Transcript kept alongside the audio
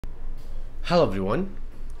Hello everyone.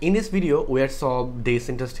 In this video we are solve this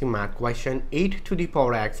interesting math question. 8 to the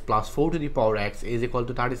power x plus 4 to the power x is equal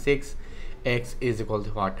to 36. X is equal to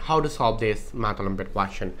what? How to solve this math Olympiad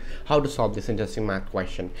question? How to solve this interesting math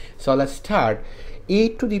question? So let's start.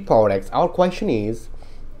 8 to the power x. Our question is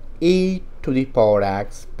 8 to the power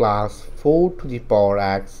x plus 4 to the power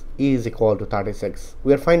x is equal to 36.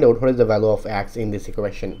 We are find out what is the value of x in this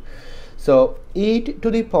equation. So 8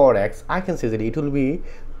 to the power x, I can say that it will be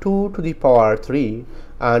 2 to the power 3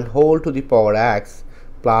 and whole to the power x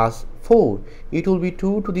plus 4. It will be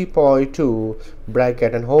 2 to the power 2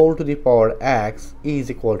 bracket and whole to the power x is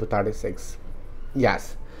equal to 36.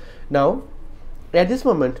 Yes. Now at this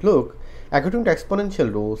moment, look, according to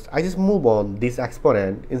exponential rules, I just move on this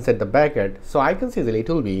exponent inside the bracket, so I can say that it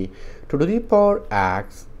will be 2 to the power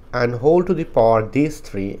x and whole to the power these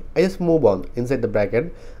 3. I just move on inside the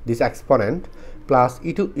bracket this exponent plus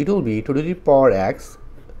it will be 2 to the power x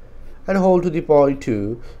and whole to the power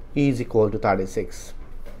 2 is equal to 36.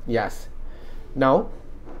 Yes. Now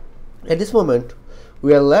at this moment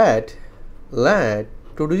we are let 2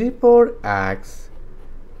 to the power x,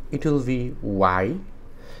 it will be y.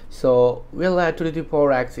 So we'll add 2 to the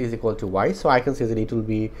power x is equal to y, so I can say that it will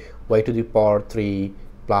be y to the power 3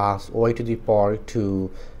 plus y to the power 2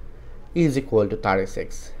 is equal to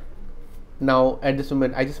 36. Now at this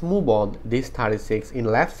moment I just move on this 36 in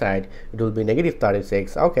left side, it will be negative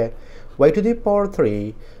 36. Okay, y to the power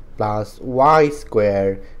 3 plus y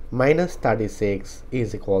square minus 36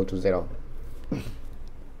 is equal to 0.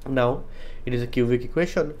 Now it is a cubic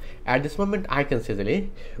equation. At this moment I can say that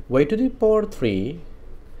y to the power 3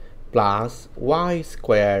 plus y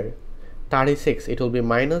square 36, it will be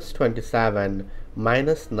minus 27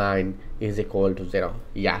 minus 9 is equal to 0.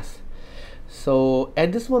 Yes. So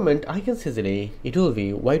at this moment I can say that it will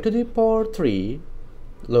be y to the power 3,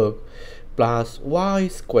 look, plus y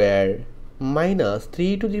square minus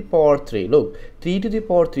 3 to the power 3, look, 3 to the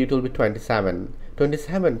power 3, it will be 27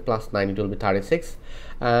 plus 9, it will be 36,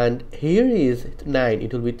 and here is 9,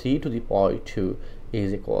 it will be 3 to the power 2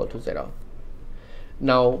 is equal to 0.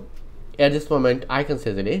 Now at this moment I can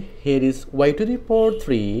say that here is y to the power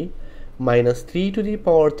 3 minus 3 to the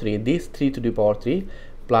power 3, this 3 to the power 3,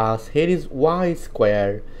 plus here is y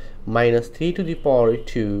square minus 3 to the power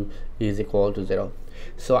 2 is equal to 0.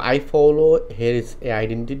 So I follow, here is a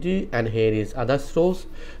identity and here is other rows.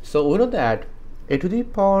 So we know that a to the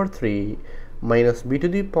power 3 minus b to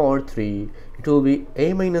the power 3, it will be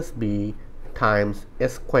a minus b times a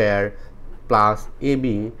square plus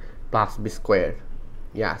ab plus b square.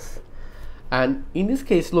 Yes. And in this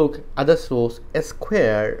case, look, other rows, a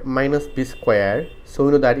square minus b square, so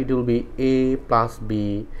we know that it will be a plus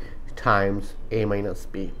b times a minus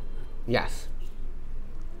b. Yes.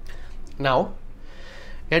 Now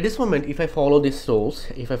at this moment if I follow these rows,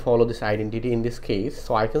 if I follow this identity in this case,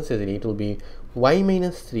 so I can say that it will be y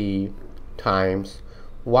minus 3 times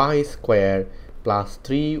y square plus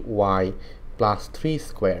 3y plus 3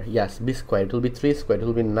 square. Yes, b square, it will be 3 square, it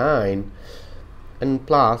will be 9, and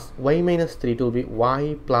plus y minus 3, it will be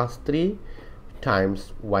y plus 3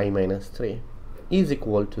 times y minus 3 is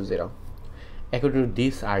equal to 0 according to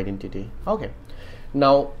this identity. Okay,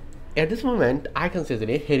 now at this moment I can say that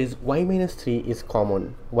here is y minus 3 is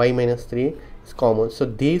common, y minus 3 is common, so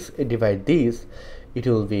this divide this, it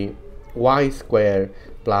will be y square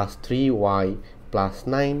plus 3y plus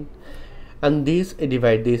 9, and this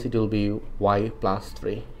divide this, it will be y plus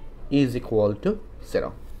 3 is equal to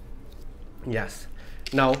 0. Yes.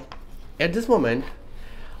 Now at this moment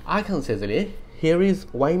I can say that here is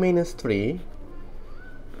y minus 3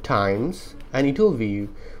 times, and it will be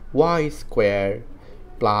y square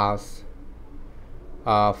plus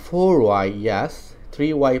 4y, yes,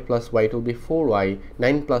 3y plus y, it will be 4y,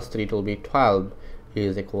 9 plus 3, it will be 12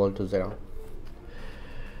 is equal to 0.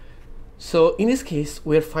 So in this case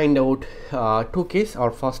we will find out two cases.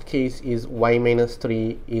 Our first case is y minus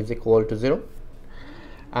 3 is equal to 0,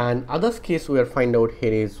 and other case we will find out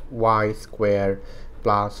here is y square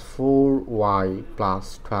plus 4y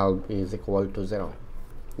plus 12 is equal to 0.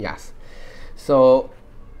 Yes. So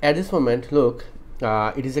at this moment, look,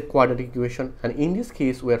 it is a quadratic equation, and in this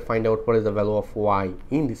case we will find out what is the value of y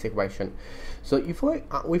in this equation. So if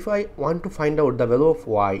I want to find out the value of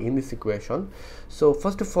y in this equation, so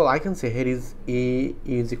first of all I can say here is a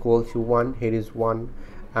is equal to 1, here is 1,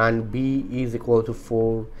 and b is equal to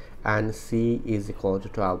 4, and c is equal to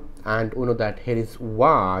 12, and we know that here is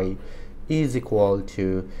y is equal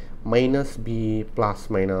to minus b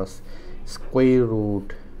plus minus square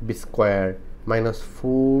root b square minus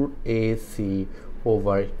 4ac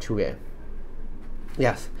over 2a.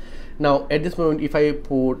 Yes. Now at this moment, if I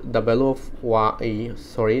put the value of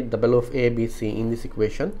the value of a, b, c in this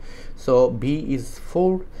equation, so b is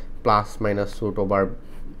 4 plus minus root over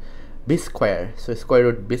b square, so square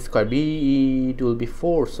root b square, b it will be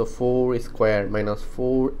 4, so 4 square minus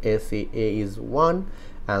 4 ac, a is 1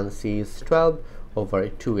 and c is 12 over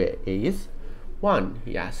 2a, a is 1.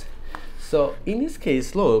 Yes, so in this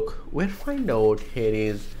case, look, we'll find out here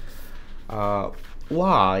is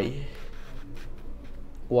y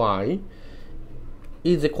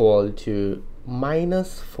is equal to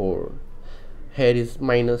minus 4. Here is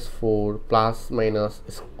minus 4 plus minus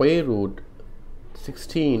square root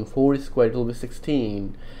 16, 4 squared, it will be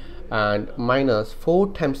 16, and minus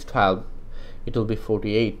 4 times 12, it will be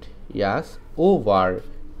 48. Yes, over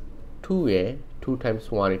 2a, 2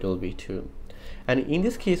 times 1, it will be 2. And in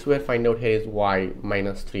this case, we'll find out here is y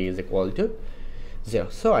minus 3 is equal to 0.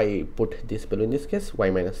 So I put this value in this case, y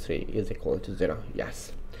minus 3 is equal to 0.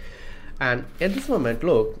 Yes, and at this moment,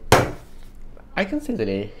 look, I can say that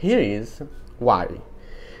here is y.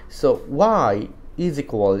 So y is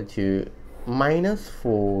equal to minus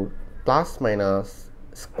 4 plus minus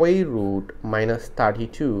square root minus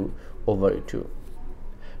 32 over 2.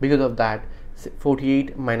 Because of that,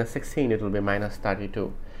 48 minus 16, it will be minus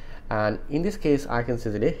 32. And in this case, I can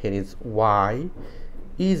say that here is y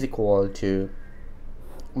is equal to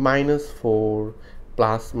minus 4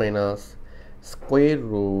 plus minus square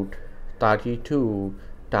root 32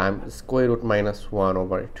 times square root minus 1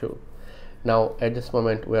 over 2. Now at this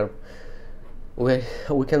moment,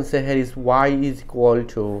 we can say here is y is equal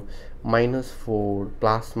to minus 4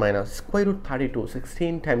 plus minus square root 32,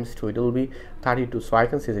 16 times 2, it will be 32. So I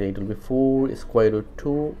can say that it will be 4 square root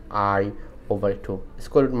 2i over 2,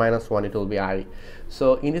 square root minus 1, it will be I.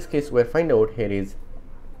 So in this case, we'll find out here is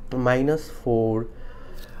minus 4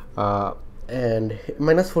 and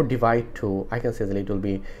minus 4 divide 2, I can say that it will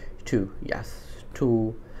be 2. Yes,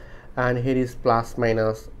 2, and here is plus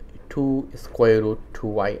minus 2 square root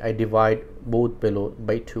 2y, I divide both below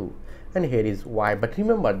by 2, and here is y. But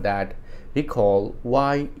remember that, recall,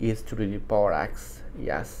 y is 2 to the power x.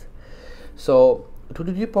 Yes, so 2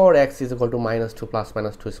 to the power x is equal to minus 2 plus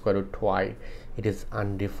minus 2 square root 2y. It is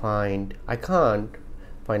undefined. I can't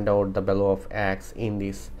find out the value of x in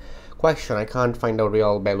this question. I can't find out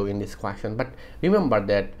real value in this question. But remember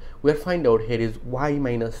that we'll find out here is y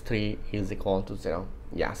minus 3 is equal to 0.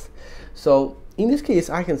 Yes, so in this case,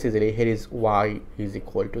 I can say that here is y is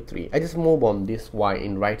equal to 3. I just move on this y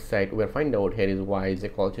in right side. We'll find out here is y is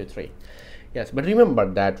equal to 3. Yes, but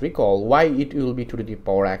remember that, recall, y it will be 2 to the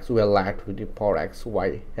power x, we'll add 2 to the power x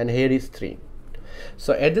y, and here is 3.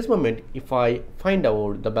 So at this moment, if I find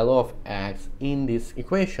out the value of x in this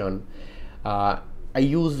equation, I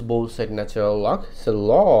use both side natural log. So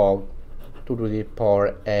log 2 to the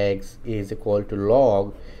power x is equal to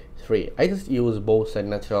log 3. I just use both side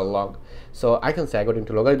natural log. So I can say, according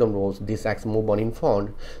to logarithm rules, this x move on in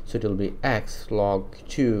front, so it will be x log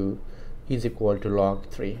 2 is equal to log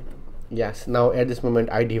 3. Yes, now at this moment,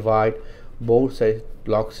 I divide both sides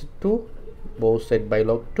log 2, both sides by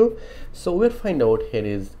log 2. So we'll find out here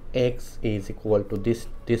is x is equal to this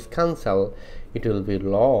cancel, it will be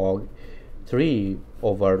log 3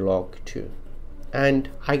 over log 2, and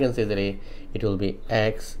I can say that it will be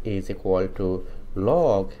x is equal to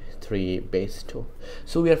log 3 base 2.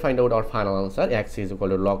 So we'll find out our final answer, x is equal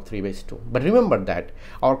to log 3 base 2. But remember that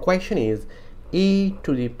our question is a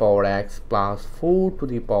to the power x plus 4 to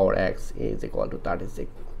the power x is equal to 36.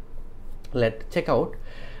 Let's check out.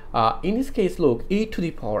 In this case, look, a to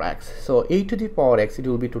the power x. So a to the power x, it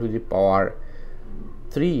will be 2 to the power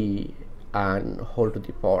 3 and whole to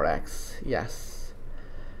the power x. Yes,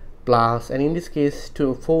 plus, and in this case,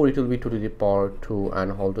 4, it will be 2 to the power 2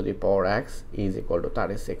 and whole to the power x is equal to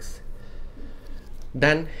 36.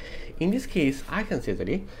 Then in this case, I can say that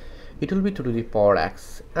it will be 2 to the power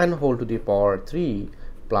x and whole to the power 3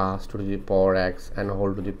 plus 2 to the power x and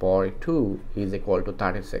whole to the power 2 is equal to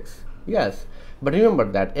 36. Yes, but remember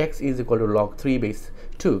that x is equal to log 3 base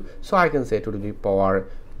 2. So I can say 2 to the power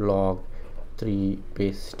log 3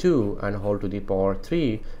 base 2 and whole to the power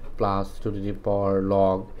 3 plus 2 to the power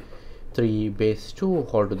log 3 base 2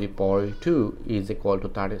 whole to the power 2 is equal to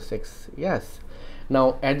 36. Yes,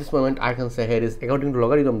 now at this moment, I can say here is, according to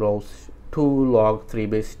logarithm rules, 2 log 3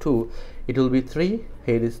 base 2, it will be 3.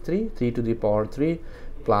 Here is 3 to the power 3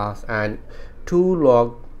 plus, and 2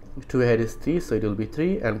 log 2 here is 3, so it will be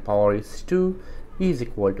 3 and power is 2 is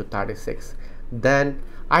equal to 36. Then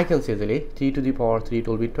I can say easily 3 to the power 3, it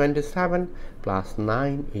will be 27 plus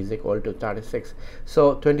 9 is equal to 36.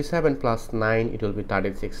 So 27 plus 9, it will be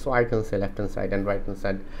 36. So I can say left hand side and right hand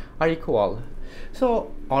side are equal.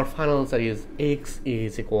 So our final answer is x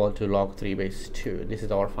is equal to log 3 base 2. This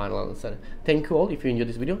is our final answer. Thank you all. If you enjoyed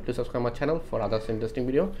this video, please subscribe my channel for other interesting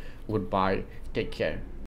video. Goodbye. Take care.